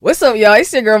What's up, y'all?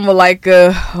 It's your girl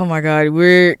Malika. Oh my god,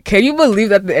 can you believe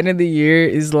that the end of the year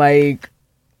is like...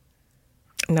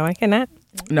 No, I cannot.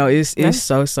 No, it's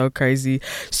so crazy.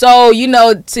 So,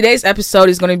 today's episode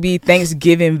is going to be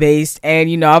Thanksgiving based.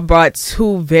 And, I brought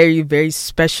two very, very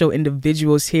special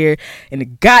individuals here in the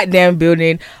goddamn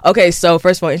building. Okay, so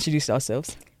first of all, introduce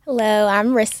yourselves. Hello, I'm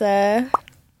Rissa.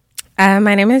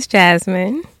 My name is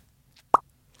Jasmine.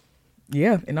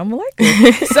 Yeah, and I'm Malika.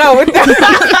 So,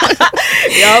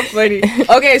 y'all funny.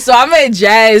 Okay, so I met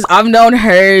Jazz. I've known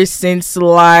her since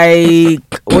what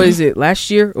is it,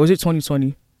 last year? Or was it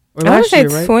 2020? Or last year,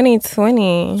 right?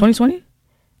 2020. 2020?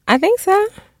 I think so.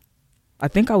 I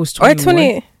think I was 21. Or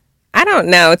 20. I don't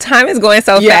know. Time is going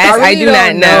so fast. I really do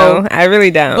not know. I really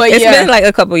don't. But it's been like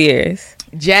a couple years.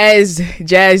 Jazz, we've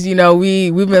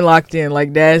been locked in.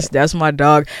 Like that's my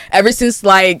dog. Ever since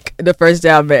like the first day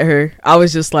I met her, I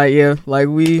was just like, yeah, like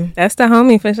that's the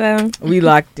homie for sure. We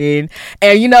locked in.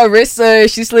 And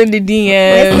Rissa, she slid in the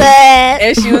DM. Rissa.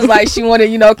 And she was like, she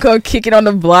wanted, come kick it on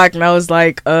the block. And I was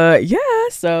like, yeah.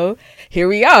 So here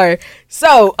we are.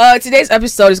 So today's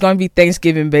episode is going to be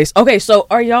Thanksgiving based. Okay, so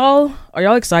are y'all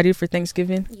excited for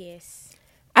Thanksgiving? Yes.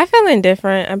 I feel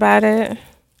indifferent about it.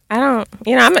 I don't,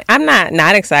 I'm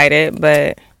not excited,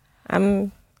 but I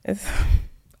don't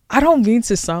mean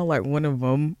to sound like one of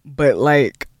them, but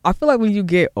like I feel like when you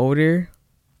get older,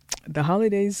 the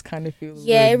holidays kind of feel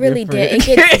it really did. It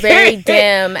gets very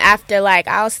dim after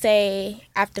I'll say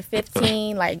after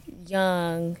 15,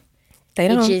 young.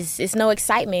 It's no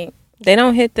excitement. They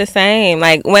don't hit the same.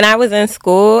 Like when I was in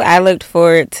school, I looked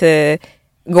forward to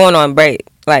going on break.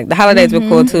 Like the holidays were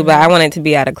cool too, but I wanted to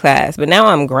be out of class. But now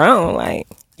I'm grown. Like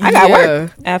I got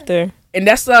work after. And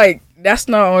that's not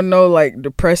on no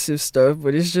depressive stuff,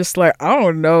 but it's just I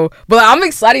don't know. But I'm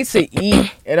excited to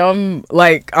eat, and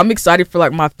I'm excited for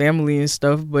my family and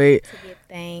stuff. But to give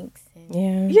thanks.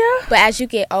 Yeah. But as you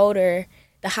get older,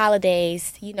 the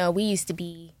holidays, we used to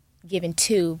be given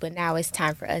to, but now it's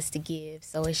time for us to give.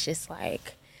 So it's just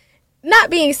not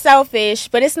being selfish,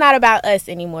 but it's not about us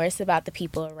anymore. It's about the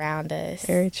people around us.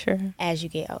 Very true. As you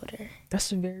get older.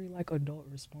 That's a very adult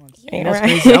response. Yeah. That's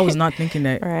crazy. I was not thinking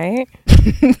that. Right.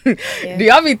 Yeah. Do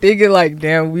y'all be thinking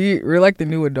damn, we're the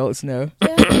new adults now?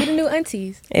 Yeah, we're the new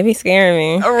aunties. It be scaring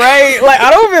me. Right. I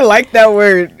don't even like that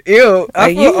word. Ew.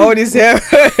 I feel old as hell.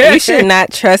 You should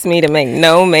not trust me to make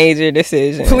no major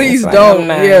decisions. Please don't.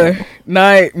 Yeah.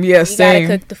 You same.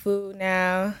 gotta cook the food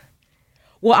now.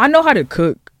 Well, I know how to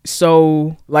cook.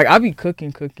 So, I be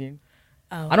cooking.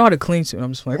 Oh. I know how to clean too.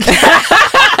 I'm just like,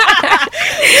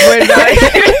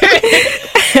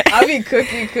 I be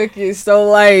cooking.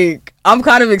 So, I'm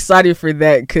kind of excited for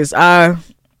that because I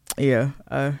do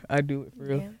it for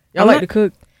real. Yeah. Y'all to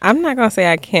cook? I'm not gonna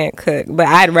say I can't cook, but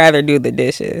I'd rather do the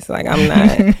dishes. I'm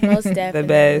not Most definitely the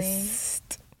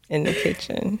best in the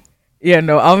kitchen. Yeah,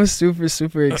 no, I'm super,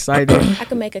 super excited. I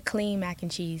can make a clean mac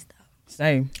and cheese though.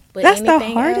 Same. But that's the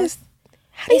hardest.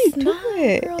 How do you do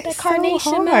it? Girl, that it's carnation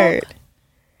so hard. milk,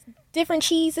 different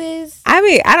cheeses.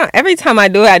 Every time I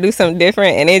do it, I do something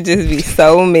different, and it just be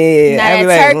so mid. Now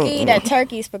that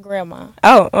turkey's for grandma.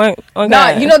 Oh, on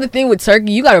God. The thing with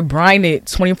turkey, you gotta brine it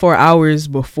 24 hours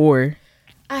before.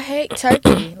 I hate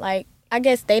turkey. I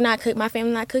guess my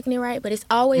family not cooking it right, but it's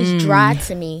always dry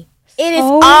to me. It is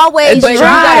always dry.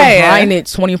 dry. You gotta brine it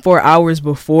 24 hours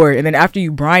before, and then after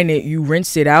you brine it, you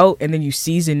rinse it out, and then you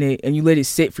season it, and you let it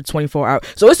sit for 24 hours.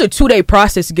 So it's a 2-day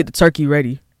process to get the turkey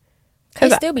ready.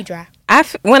 It still be dry.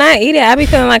 When I eat it, I be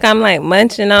feeling like I'm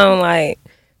munching on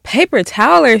paper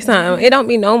towel or something. It don't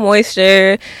be no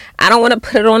moisture. I don't want to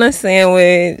put it on a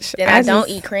sandwich. Then I don't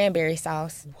eat cranberry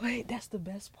sauce. What? That's the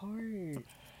best part.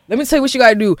 Let me tell you what you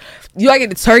gotta do. You gotta get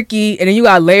the turkey, and then you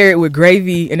gotta layer it with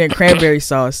gravy and then cranberry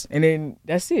sauce, and then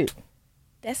that's it.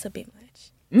 That's a bit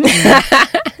much.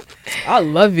 I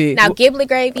love it. Now, giblet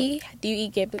gravy. Do you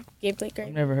eat giblet gravy?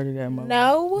 I've never heard of that.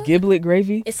 No. Giblet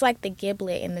gravy? It's like the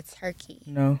giblet in the turkey.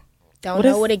 No. Don't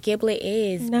know what a giblet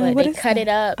is, but they cut it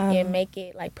up and make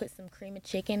it put some cream of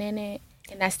chicken in it,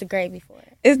 and that's the gravy for it.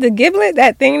 Is the giblet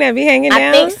that thing that be hanging down?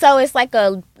 I think so. It's like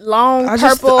a long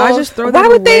purple. I just throw that Why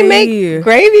would they away. make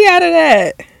gravy out of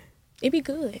that? It'd be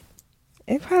good.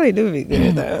 It probably do be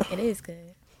good though. It is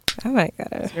good. I might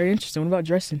gotta. That's very interesting. What about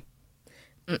dressing?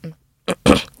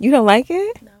 You don't like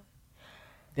it? No.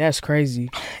 That's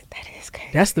crazy. That is crazy.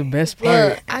 That's the best part.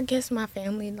 Look, I guess my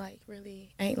family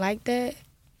really ain't like that.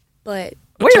 But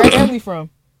Where your family from?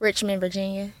 Richmond,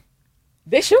 Virginia.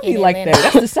 They should be In like Atlanta.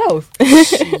 that. That's the South.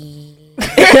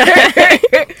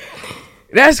 Shit.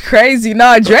 That's crazy.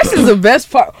 Nah, dressing's the best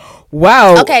part.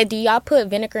 Wow. Okay, do y'all put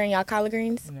vinegar in y'all collard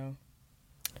greens? No.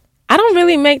 I don't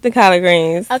really make the collard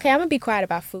greens. Okay, I'm gonna be quiet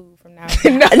about food from now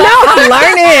on. No,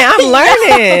 I'm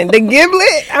learning. The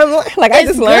giblet, I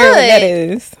just learned what that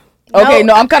is. Okay,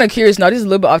 no, I'm kind of curious now. This is a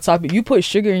little bit off topic. You put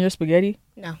sugar in your spaghetti?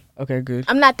 No. Okay, good.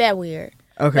 I'm not that weird.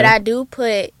 Okay. But I do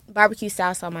put barbecue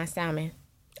sauce on my salmon.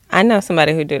 I know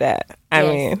somebody who do that. I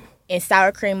mean, and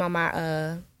sour cream on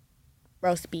my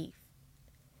roast beef.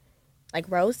 Like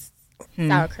roast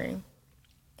sour cream.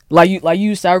 Like you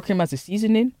use sour cream as a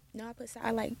seasoning? No, it's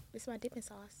my dipping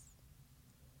sauce.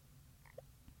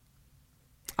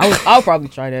 I'll probably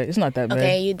try that. It's not that bad.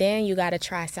 Okay, you gotta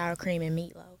try sour cream and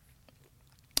meatloaf.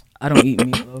 I don't eat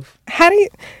meatloaf. How do you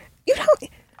don't?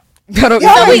 I don't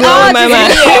eat blowing my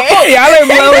mind. Y'all are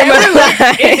blowing my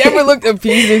mind. It never looked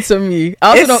appeasing to me.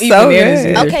 I also don't eat bananas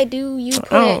either. Okay, do you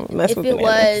put if it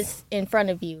was in front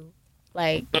of you,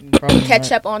 like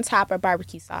ketchup on top or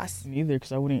barbecue sauce? Neither,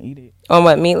 because I wouldn't eat it. On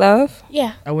what, meatloaf?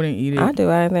 Yeah, I wouldn't eat it. I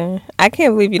do either. I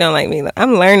can't believe you don't like meatloaf.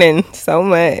 I'm learning so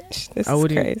much. This is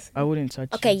crazy. I wouldn't touch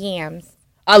it. Okay, yams.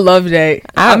 I love that.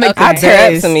 I'll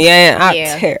tear up some yams. I'll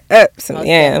tear up some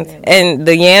yams. And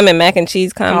the yam and mac and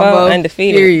cheese combo,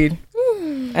 undefeated. Period.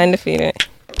 Undefeated.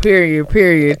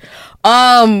 Period.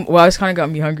 Well, it's kind of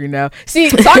got me hungry now. See,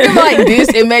 talking like this,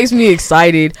 it makes me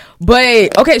excited.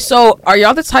 But okay, so are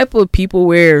y'all the type of people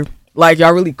where like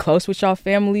y'all really close with y'all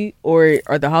family, or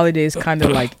are the holidays kind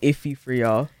of like iffy for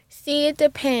y'all? See, it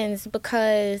depends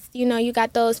because, you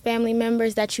got those family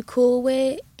members that you cool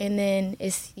with, and then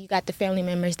you got the family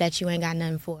members that you ain't got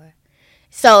nothing for.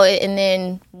 So, and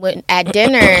then at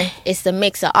dinner, it's a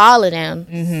mix of all of them.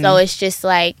 Mm-hmm. So, it's just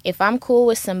like, if I'm cool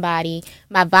with somebody,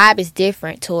 my vibe is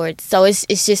different towards. So, it's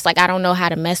just like, I don't know how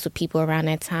to mess with people around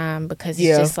that time because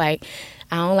it's just like,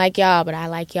 I don't like y'all, but I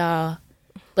like y'all.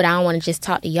 But I don't want to just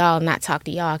talk to y'all, not talk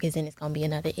to y'all, because then it's going to be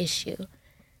another issue.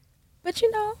 But,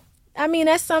 I mean,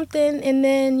 that's something, and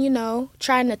then,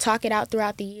 trying to talk it out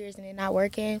throughout the years and it not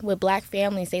working. With Black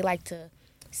families, they like to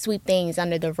sweep things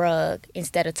under the rug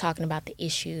instead of talking about the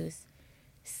issues.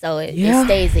 So it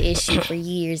stays an issue for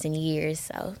years and years.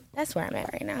 So that's where I'm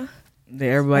at right now.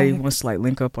 Everybody wants to,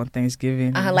 link up on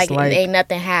Thanksgiving. Like ain't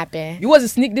nothing happened. You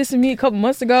wasn't sneak dissing me a couple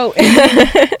months ago.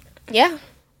 Yeah.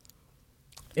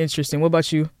 Interesting. What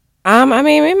about you? I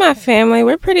mean, me and my family,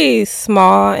 we're pretty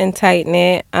small and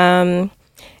tight-knit.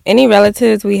 Any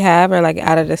relatives we have are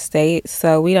out of the state,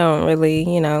 so we don't really,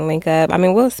 link up. I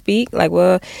mean, we'll speak,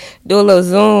 we'll do a little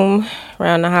Zoom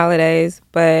around the holidays,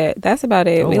 but that's about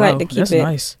it. We like to keep it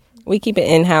nice. We keep it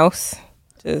in-house,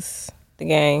 just the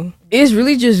gang. It's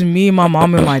really just me, my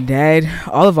mom, and my dad.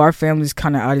 All of our family's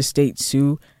kind of out of state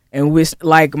too, and with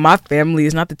my family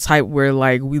is not the type where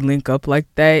we link up like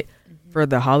that for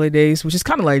the holidays, which is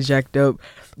kind of jacked up.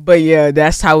 But yeah,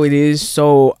 that's how it is.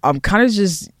 So I'm kind of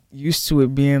just used to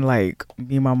it being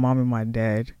me, my mom, and my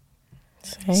dad.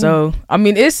 Same. So I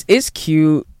mean, it's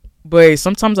cute, but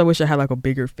sometimes I wish I had a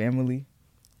bigger family.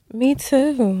 Me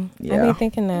too. Yeah. I be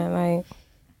thinking that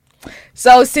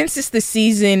So since it's the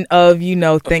season of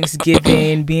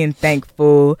Thanksgiving, being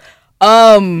thankful,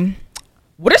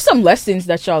 what are some lessons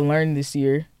that y'all learned this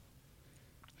year?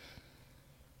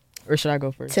 Or should I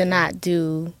go first? To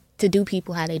do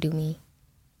people how they do me.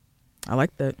 I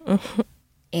like that.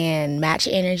 And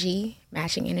matching energy.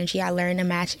 I learned to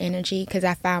match energy because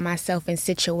I found myself in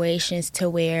situations to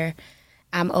where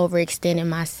I'm overextending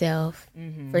myself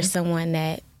for someone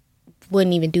that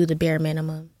wouldn't even do the bare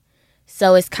minimum.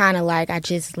 So it's kind of I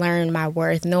just learned my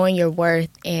worth, knowing your worth,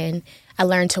 and I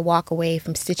learned to walk away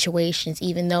from situations.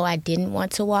 Even though I didn't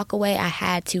want to walk away, I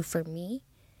had to for me.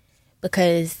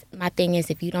 Because my thing is,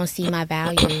 if you don't see my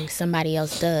value, somebody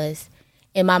else does.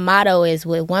 And my motto is,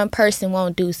 what one person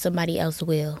won't do, somebody else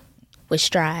will, with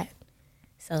stride.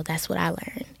 So that's what I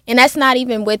learned. And that's not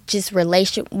even with just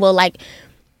relationships.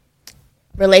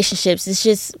 It's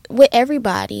just with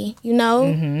everybody,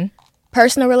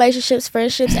 Personal relationships,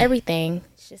 friendships, everything.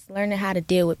 It's just learning how to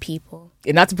deal with people.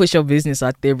 And not to push your business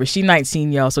out there, but she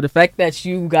 19, y'all. So the fact that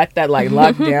you got that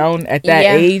locked down at that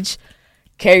age,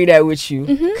 carry that with you.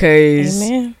 Because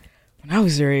when I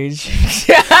was your age...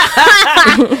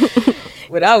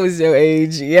 When I was your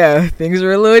age, things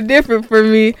were a little different for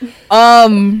me.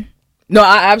 No,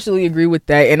 I absolutely agree with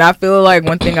that. And I feel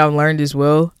one thing I've learned as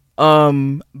well,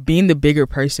 being the bigger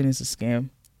person is a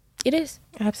scam. It is.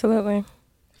 Absolutely.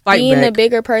 Being the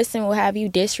bigger person will have you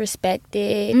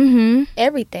disrespected,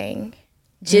 everything.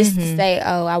 Just to say,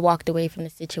 oh, I walked away from the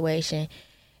situation.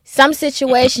 Some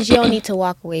situations you don't need to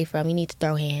walk away from. You need to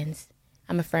throw hands.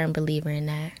 I'm a firm believer in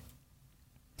that.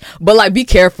 But be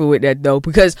careful with that though,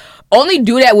 because only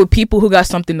do that with people who got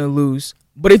something to lose.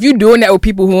 But if you doing that with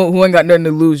people who ain't got nothing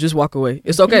to lose, just walk away.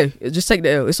 It's okay. Just take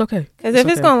the L. It's okay. Because if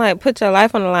it's gonna like put your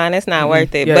life on the line, it's not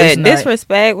worth it. Yeah, but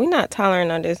disrespect, we're not tolerating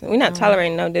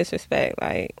no disrespect.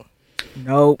 Like,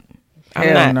 nope.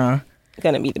 I'm not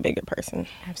gonna be the bigger person.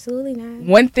 Absolutely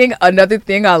not. Another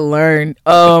thing I learned,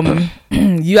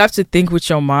 you have to think with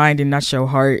your mind and not your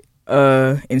heart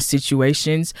in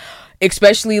situations,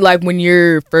 especially like when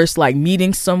you're first like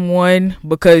meeting someone,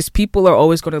 because people are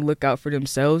always going to look out for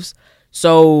themselves.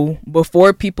 So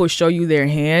before people show you their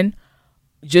hand,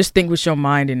 just think with your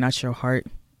mind and not your heart.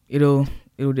 It'll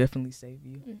definitely save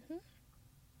you. Mm-hmm.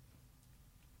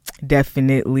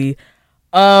 Definitely.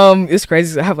 It's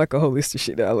crazy. I have like a whole list of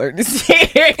shit that I learned this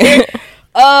year.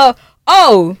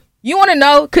 You want to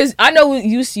know? Because I know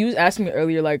you asked me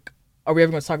earlier, like, are we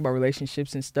ever going to talk about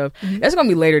relationships and stuff? Mm-hmm. That's going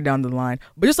to be later down the line.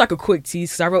 But just like a quick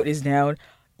tease, because I wrote this down.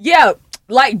 Yeah,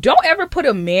 like, don't ever put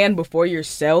a man before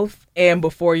yourself and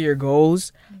before your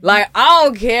goals. Mm-hmm. Like, I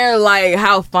don't care, like,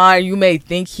 how fine you may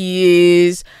think he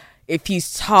is, if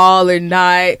he's tall or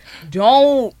not.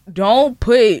 Don't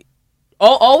put...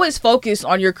 Always focus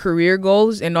on your career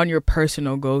goals and on your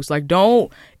personal goals. Like,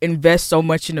 don't invest so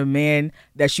much in a man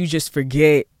that you just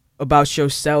forget about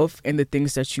yourself and the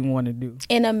things that you want to do.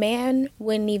 And a man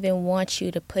wouldn't even want you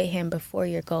to put him before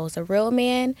your goals. A real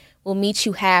man will meet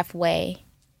you halfway.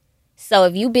 So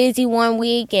if you busy one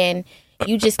week and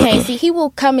you just can't see, he will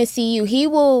come and see you. He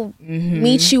will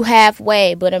meet you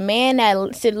halfway. But a man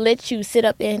that let you sit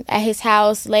up at his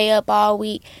house, lay up all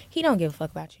week, he don't give a fuck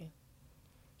about you.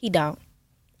 He don't.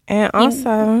 And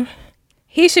also,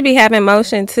 he should be having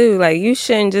motion too. Like, you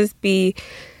shouldn't just be,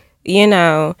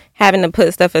 having to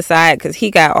put stuff aside because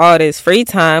he got all this free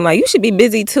time. Like, you should be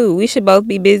busy too. We should both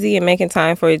be busy and making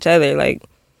time for each other. Like,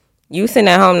 you sitting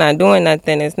at home not doing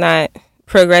nothing, it's not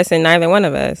progressing neither one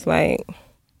of us. Like,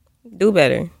 do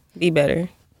better. Be better.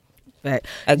 Fact.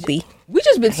 Ugly. We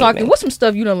just been talking. What's some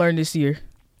stuff you done learned this year?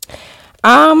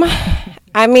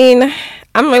 I mean,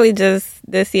 I'm really just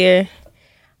this year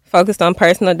focused on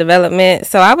personal development.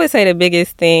 So I would say the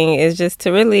biggest thing is just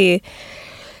to really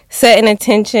set an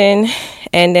intention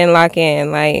and then lock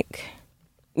in. Like,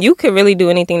 you could really do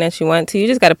anything that you want to. You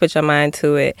just got to put your mind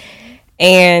to it.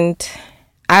 And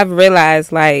I've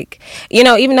realized, like,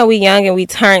 even though we young and we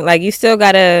turn, like, you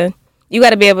got to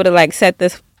be able to, like, set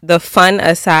the fun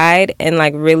aside and,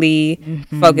 like, really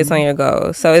focus on your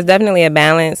goals. So it's definitely a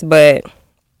balance. But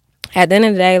at the end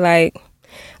of the day, like,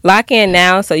 lock in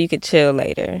now so you could chill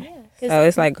later. Yeah, so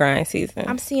it's like grind season.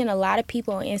 I'm seeing a lot of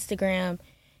people on Instagram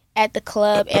at the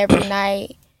club every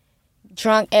night,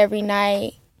 drunk every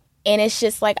night. And it's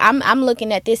just like, I'm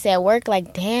looking at this at work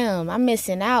like, damn, I'm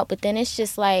missing out. But then it's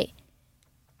just like,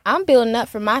 I'm building up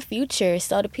for my future.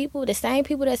 So the same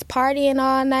people that's partying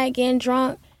all night, getting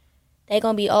drunk, they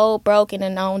gonna be old, broke, and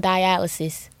on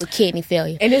dialysis with kidney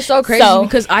failure. And it's so crazy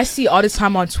because I see all the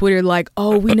time on Twitter, like,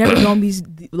 oh, we never gonna be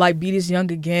this young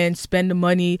again, spend the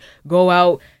money, go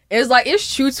out. It's like,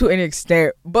 it's true to an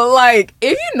extent, but like,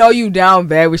 if you know you down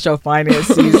bad with your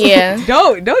finances, yeah,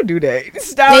 don't do that.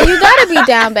 Stop. Then you gotta be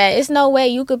down bad. It's no way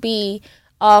you could be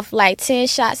off like 10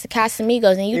 shots of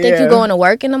Casamigos and you think you going to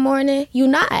work in the morning. You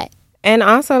not. And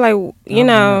also, like,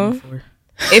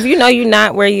 if you know you're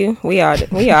not where we all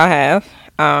have,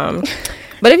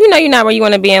 but if you know you're not where you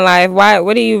want to be in life,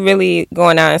 what are you really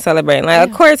going out and celebrating? Like,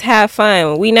 of course, have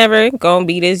fun. We never gonna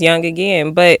be this young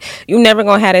again, but you never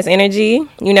gonna have this energy.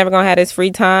 You never gonna have this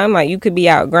free time. Like, you could be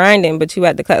out grinding, but you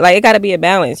at the club. Like, it got to be a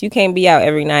balance. You can't be out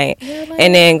every night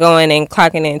and then going and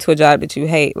clocking into a job that you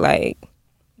hate. Like,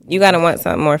 you gotta want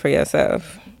something more for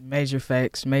yourself. Major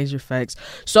facts.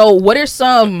 So what are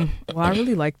some... Well, I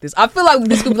really like this. I feel like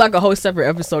this could be like a whole separate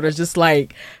episode. It's just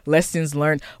like lessons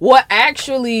learned. Well,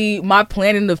 actually, my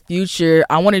plan in the future,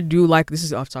 I want to do like... This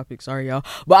is off topic. Sorry, y'all.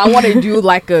 But I want to do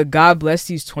like a God Bless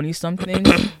These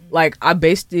 20-somethings. Like, I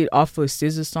based it off of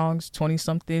SZA songs,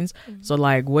 20-somethings. So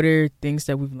like, what are things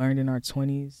that we've learned in our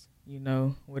 20s?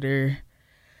 What are...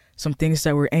 some things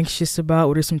that we're anxious about?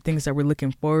 What are some things that we're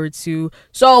looking forward to?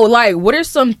 So, like, what are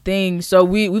some things? So,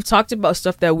 we've talked about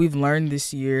stuff that we've learned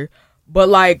this year. But,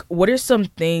 like, what are some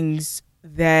things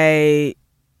that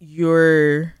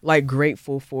you're, like,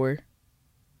 grateful for?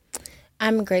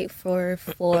 I'm grateful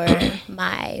for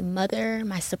my mother,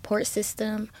 my support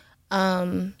system.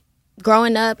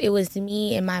 Growing up, it was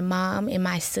me and my mom and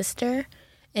my sister.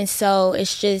 And so,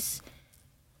 it's just...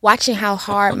 watching how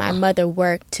hard my mother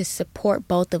worked to support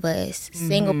both of us,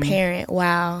 single parent,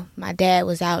 while my dad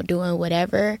was out doing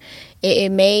whatever, it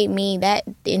made me, that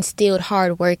instilled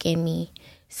hard work in me.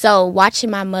 So watching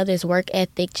my mother's work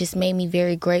ethic just made me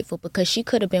very grateful because she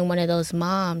could have been one of those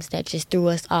moms that just threw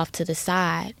us off to the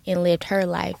side and lived her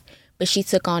life. but she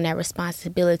took on that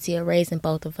responsibility of raising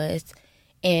both of us.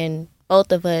 And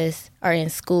both of us are in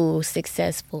school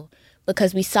successful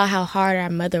because we saw how hard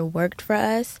our mother worked for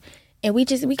us. And we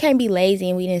can't be lazy,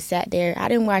 and we didn't sat there. I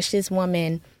didn't watch this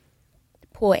woman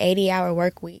pull 80-hour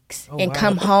work weeks and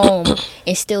come home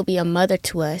and still be a mother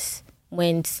to us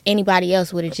when anybody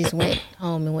else would have just went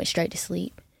home and went straight to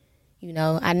sleep. You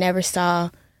know, I never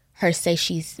saw her say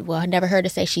I never heard her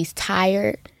say she's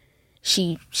tired.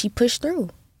 She pushed through,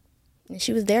 and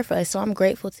she was there for us. So I'm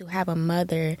grateful to have a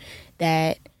mother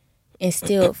that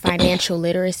instilled financial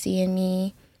literacy in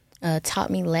me, taught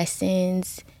me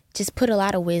lessons, just put a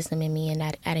lot of wisdom in me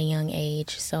at a young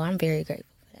age. So I'm very grateful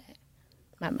for that.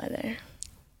 My mother.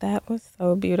 That was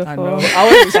so beautiful. I know. I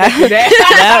was expecting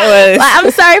that. That was. Well,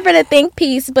 I'm sorry for the think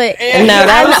piece, but No,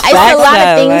 that was it's a lot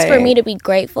of things like, for me to be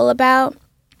grateful about.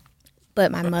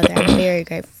 But my mother, I'm very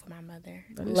grateful for my mother.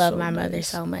 Love my mother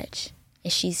so much,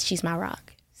 and she's my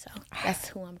rock. So that's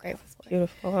who I'm grateful for.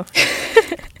 Beautiful.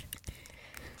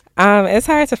 It's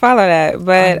hard to follow that,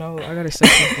 but I know. I gotta say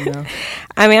something now.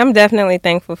 I mean, I'm definitely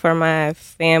thankful for my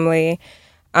family.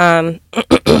 I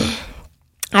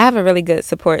have a really good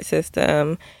support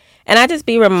system, and I just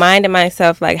be reminding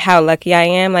myself like how lucky I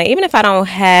am. Like even if I don't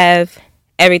have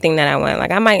everything that I want,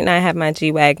 like I might not have my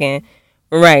G-Wagon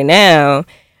right now,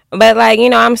 but like, you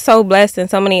know, I'm so blessed in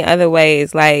so many other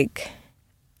ways. Like,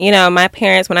 you know, my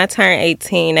parents, when I turned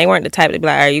 18, they weren't the type to be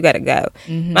like, all right, you got to go.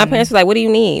 Mm-hmm. My parents were like, what do you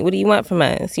need? What do you want from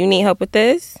us? You need help with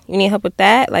this? You need help with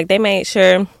that? Like, they made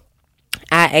sure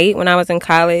I ate when I was in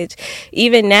college.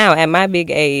 Even now, at my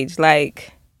big age,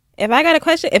 like, if I got a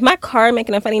question, if my car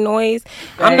making a funny noise,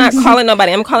 I'm not calling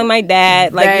nobody. I'm calling my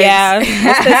dad. Like,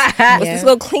 what's this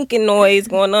little clinking noise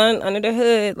going on under the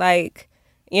hood? Like,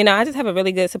 you know, I just have a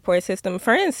really good support system.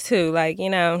 Friends, too. Like,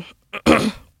 you know...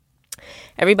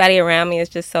 Everybody around me is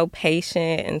just so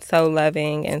patient and so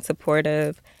loving and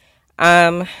supportive.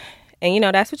 And, you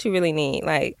know, that's what you really need.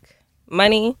 Like,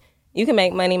 money, you can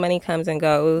make money. Money comes and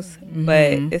goes. Mm-hmm.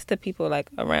 But it's the people,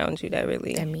 like, around you that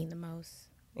really... that mean the most.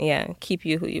 Yeah, keep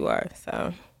you who you are.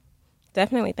 So,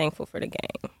 definitely thankful for the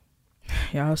game.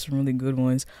 Y'all have some really good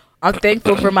ones. I'm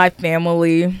thankful for my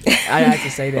family. I had to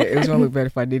say that. It was going to look better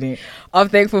if I didn't. I'm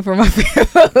thankful for my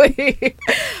family.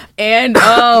 And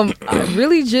I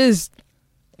really just...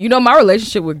 You know, my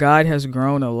relationship with God has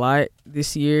grown a lot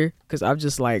this year because I've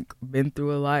just, like, been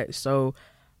through a lot. So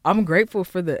I'm grateful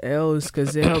for the L's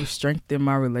because it helps strengthen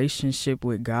my relationship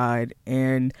with God.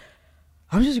 And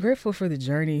I'm just grateful for the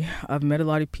journey. I've met a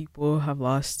lot of people. I've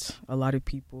lost a lot of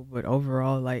people. But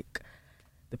overall, like,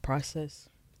 the process,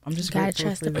 I'm just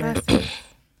grateful for the process.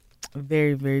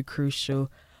 Very, very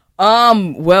crucial.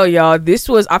 Well, y'all, I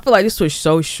feel like this was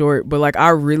so short, but like I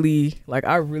really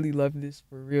love this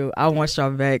for real. I want y'all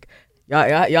back.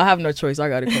 Y'all have no choice. I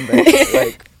gotta come back.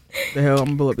 Like the hell, I'm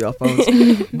gonna pull up y'all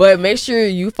phones. But make sure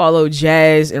you follow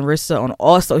Jazz and Rissa on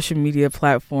all social media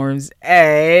platforms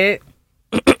at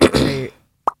 __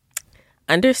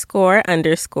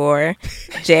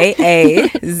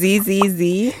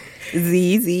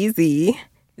 JAZZZZZZZ.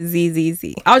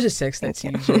 ZZZ. I'll just text that to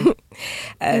you, Jay.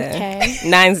 Okay.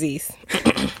 9 Z's.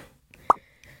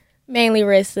 Mainly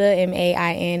Rissa,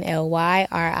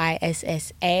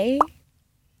 MAINLYRISSA.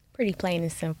 Pretty plain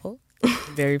and simple.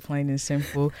 Very plain and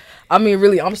simple. I mean,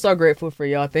 really, I'm so grateful for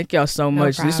y'all. Thank y'all so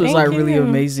much. This was like really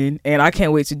amazing, and I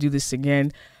can't wait to do this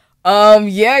again.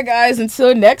 Yeah, guys.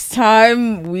 Until next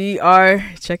time, we are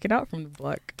checking out from the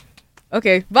block.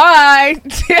 Okay, bye.